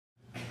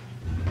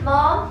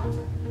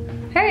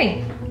Mom?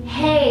 Hey.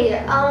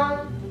 Hey,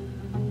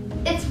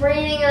 it's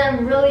raining and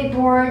I'm really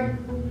bored.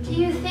 Do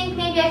you think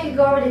maybe I could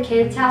go over to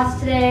Kate's house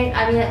today?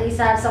 I mean, at least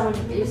I have someone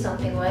to do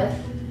something with.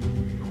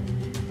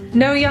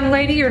 No, young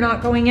lady, you're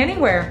not going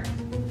anywhere.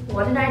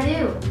 What did I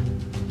do?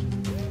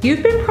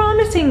 You've been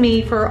promising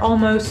me for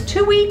almost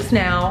 2 weeks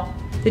now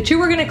that you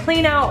were gonna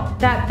clean out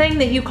that thing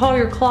that you call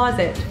your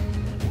closet.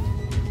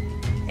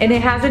 And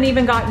it hasn't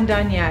even gotten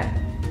done yet.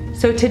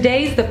 So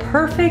today's the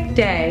perfect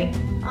day.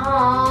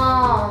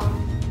 Oh.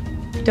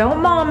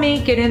 Don't mom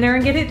me, get in there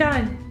and get it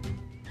done.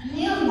 I'm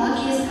the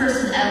unluckiest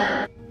person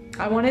ever.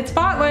 I want it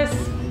spotless.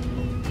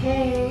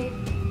 Okay.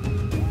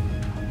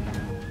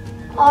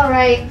 All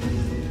right.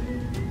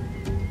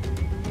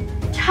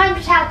 Time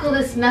to tackle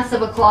this mess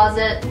of a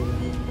closet.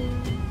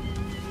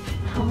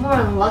 How more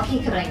unlucky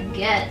could I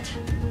get?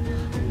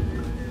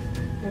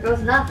 There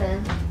goes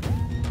nothing.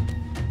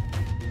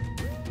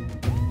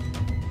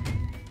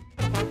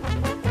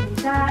 Don't need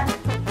that.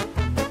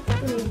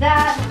 Don't need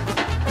that.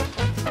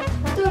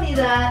 Don't need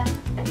that.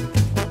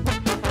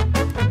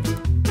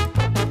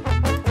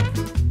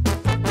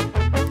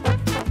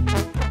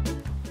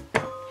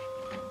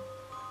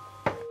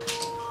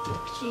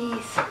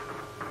 Jeez.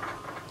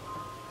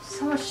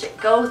 So much to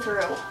go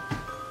through.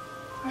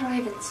 Where do I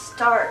even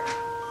start?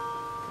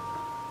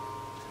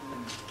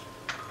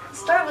 I'll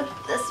start with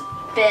this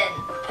bin.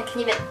 I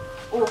can even,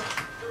 ooh,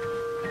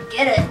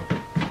 get it.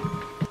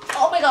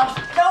 Oh my gosh,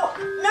 no,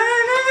 no, no,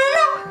 no, no,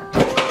 no.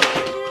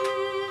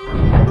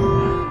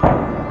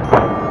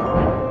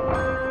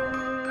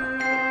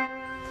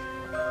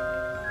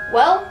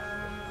 Well,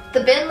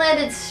 the bin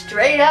landed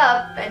straight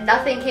up and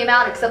nothing came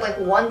out except like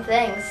one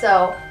thing,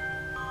 so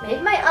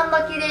maybe my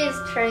unlucky day is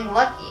turning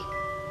lucky.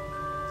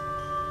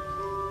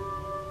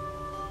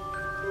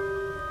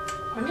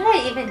 When did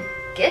I even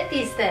get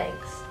these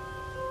things?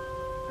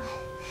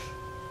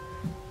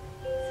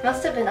 This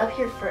must have been up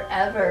here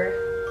forever.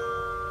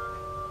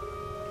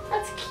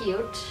 That's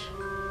cute.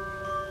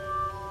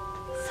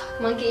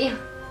 Sock monkey.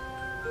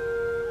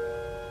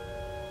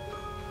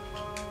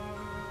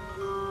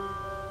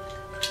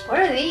 What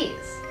are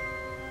these?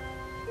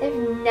 I've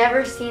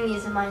never seen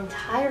these in my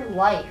entire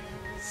life.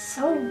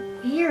 So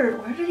weird.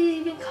 Where did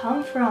these even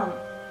come from?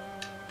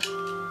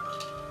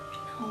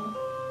 Oh.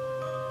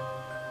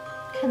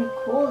 Kind of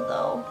cool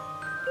though.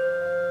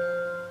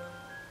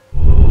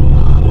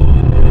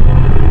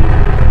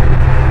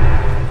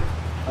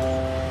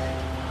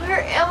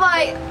 Where am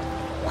I?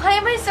 Why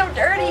am I so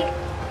dirty?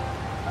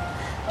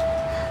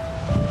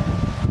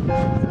 I'm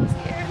so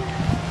scared.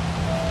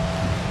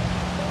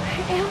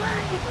 Where am I?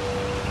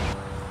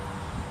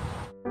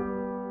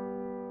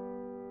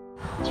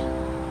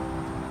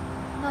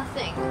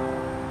 Nothing.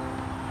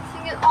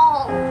 Nothing at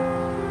all.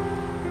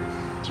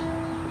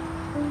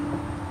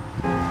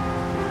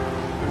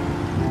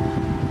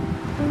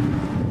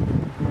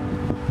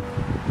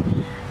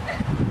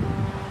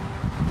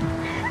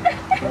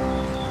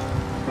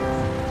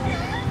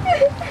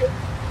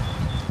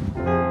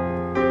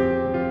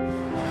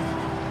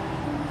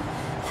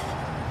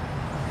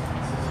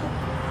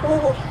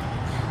 Cold.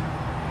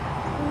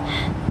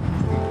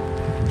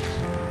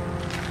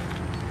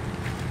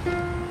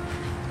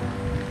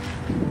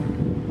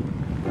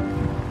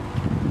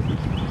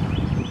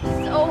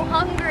 So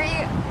hungry.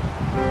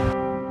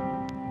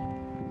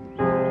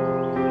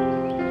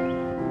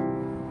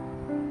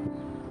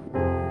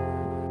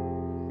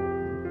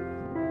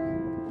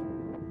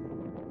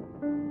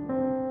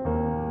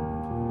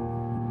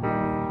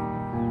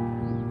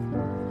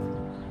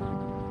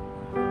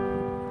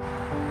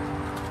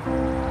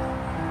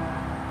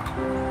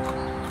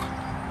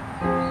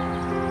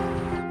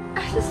 I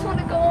just want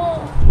to go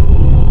home.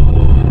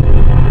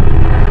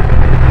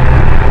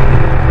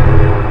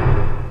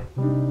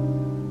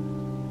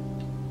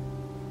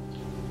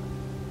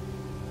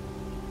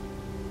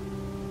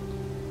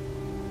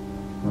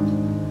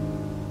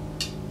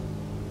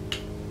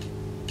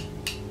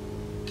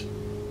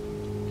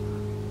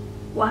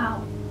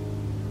 Wow.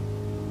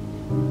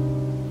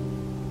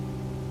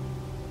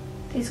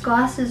 These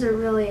glasses are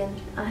really an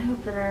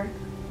eye-opener.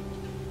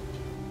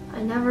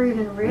 I never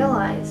even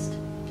realized.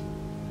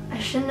 I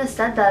shouldn't have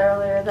said that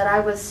earlier, that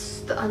I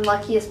was the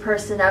unluckiest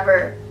person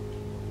ever.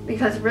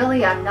 Because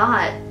really, I'm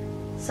not.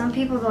 Some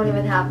people don't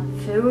even have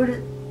food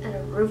and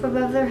a roof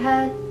above their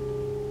head,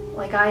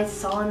 like I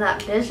saw in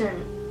that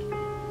vision.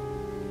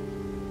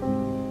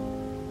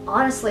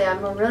 Honestly,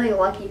 I'm a really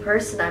lucky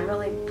person. I'm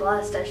really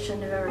blessed. I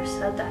shouldn't have ever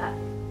said that.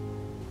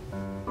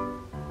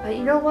 But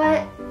you know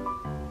what?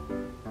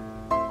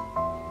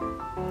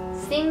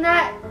 Seeing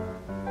that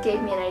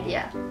gave me an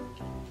idea.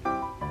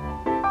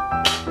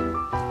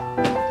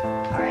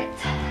 Alright.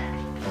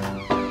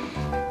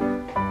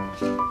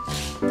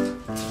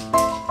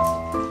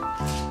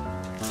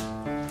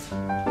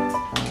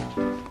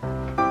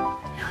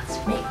 Now let's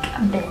make a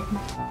bin.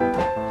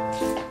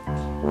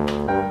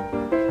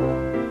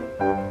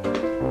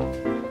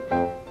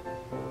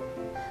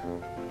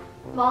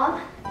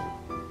 Mom?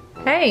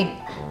 Hey.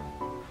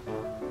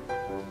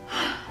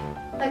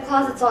 My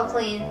closet's all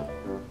clean.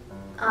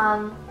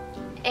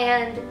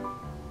 And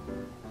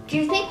do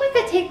you think we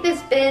could take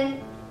this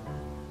bin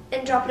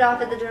and drop it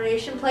off at the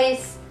donation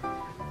place?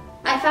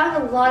 I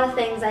found a lot of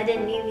things I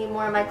didn't need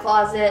anymore in my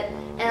closet,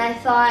 and I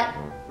thought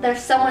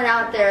there's someone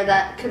out there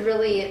that could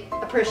really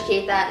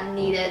appreciate that and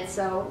need it,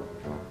 so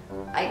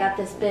I got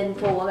this bin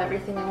full of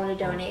everything I want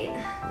to donate.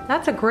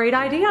 That's a great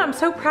idea. I'm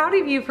so proud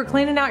of you for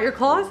cleaning out your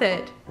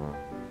closet.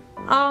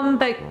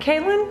 But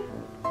Kaelyn?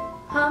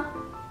 Huh?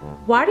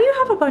 Why do you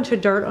have a bunch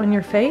of dirt on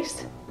your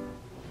face?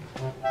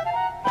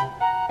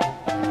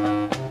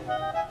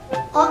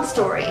 Long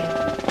story.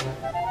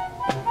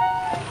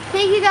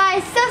 Thank you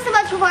guys so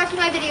much for watching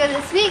my video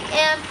this week,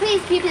 and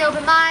please keep an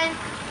open mind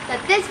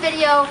that this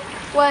video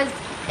was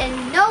in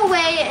no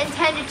way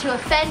intended to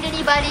offend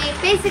anybody.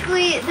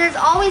 Basically, there's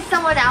always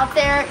someone out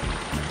there,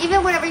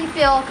 even whenever you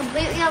feel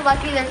completely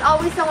unlucky, there's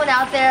always someone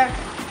out there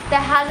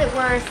that has it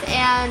worse,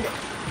 and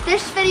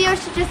this video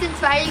should just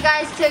inspire you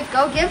guys to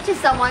go give to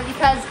someone,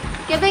 because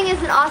giving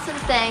is an awesome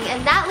thing.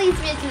 And that leads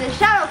me to the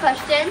shout out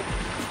question,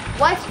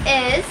 what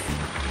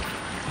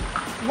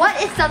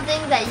is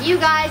something that you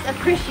guys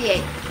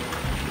appreciate?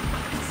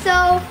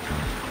 So,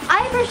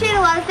 I appreciate a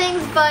lot of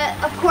things, but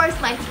of course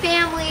my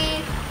family,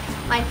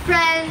 my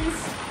friends,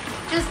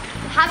 just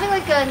having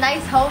like a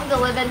nice home to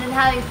live in and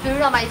having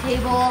food on my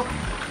table,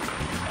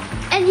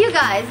 and you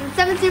guys, and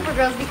 7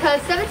 Supergirls,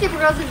 because 7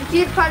 Supergirls is a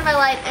huge part of my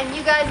life, and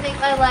you guys make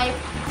my life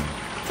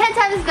 10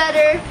 times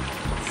better.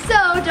 So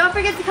don't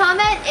forget to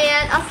comment,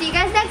 and I'll see you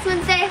guys next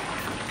Wednesday.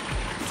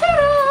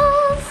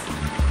 Toodles!